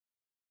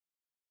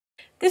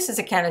This is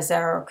a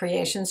Cannizzaro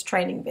Creations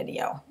training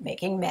video,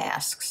 making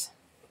masks.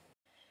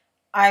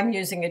 I'm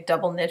using a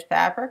double knit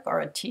fabric or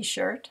a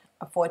t-shirt,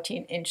 a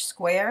 14-inch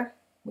square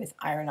with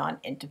iron-on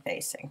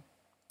interfacing.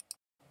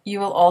 You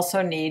will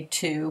also need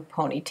 2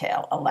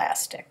 ponytail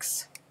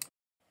elastics.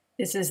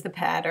 This is the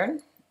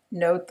pattern.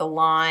 Note the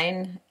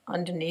line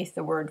underneath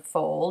the word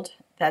fold.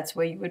 That's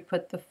where you would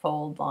put the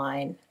fold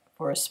line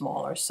for a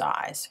smaller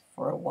size,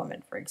 for a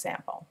woman, for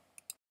example.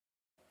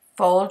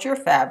 Fold your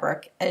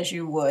fabric as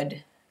you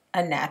would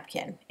a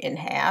napkin, in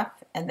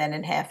half and then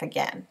in half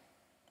again.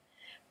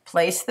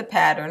 Place the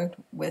pattern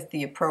with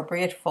the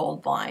appropriate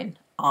fold line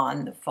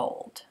on the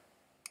fold.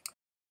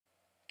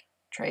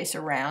 Trace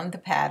around the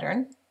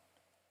pattern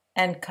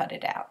and cut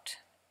it out.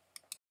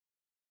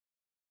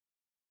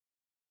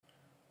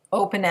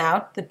 Open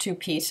out the 2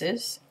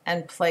 pieces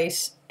and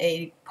place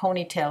a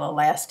ponytail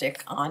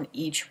elastic on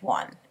each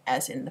one,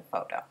 as in the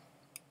photo.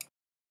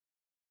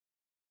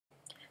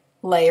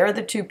 Layer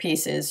the 2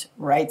 pieces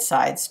right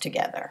sides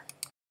together.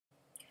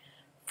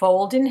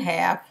 Fold in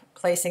half,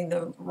 placing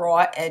the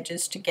raw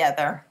edges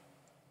together,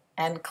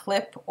 and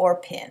clip or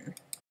pin.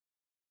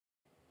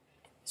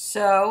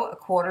 Sew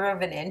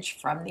 1/4 inch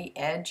from the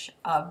edge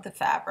of the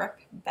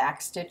fabric,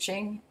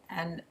 backstitching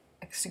and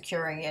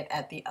securing it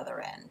at the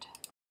other end.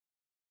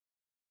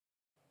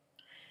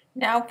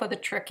 Now for the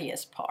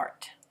trickiest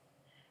part.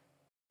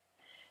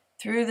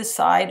 Through the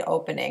side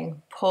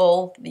opening,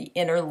 pull the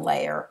inner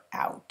layer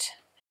out.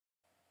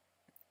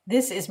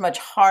 This is much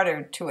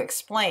harder to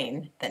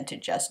explain than to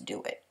just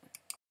do it.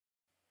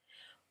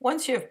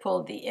 Once you have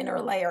pulled the inner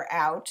layer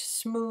out,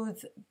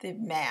 smooth the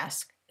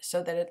mask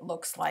so that it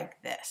looks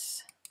like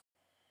this.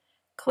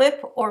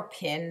 Clip or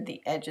pin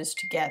the edges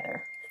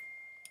together.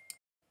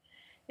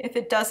 If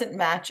it doesn't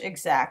match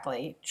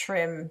exactly,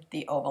 trim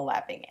the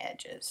overlapping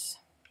edges.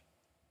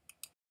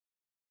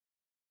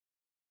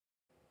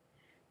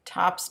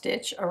 Top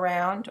stitch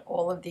around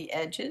all of the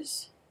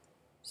edges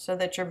so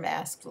that your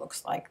mask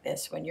looks like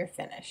this when you're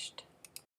finished.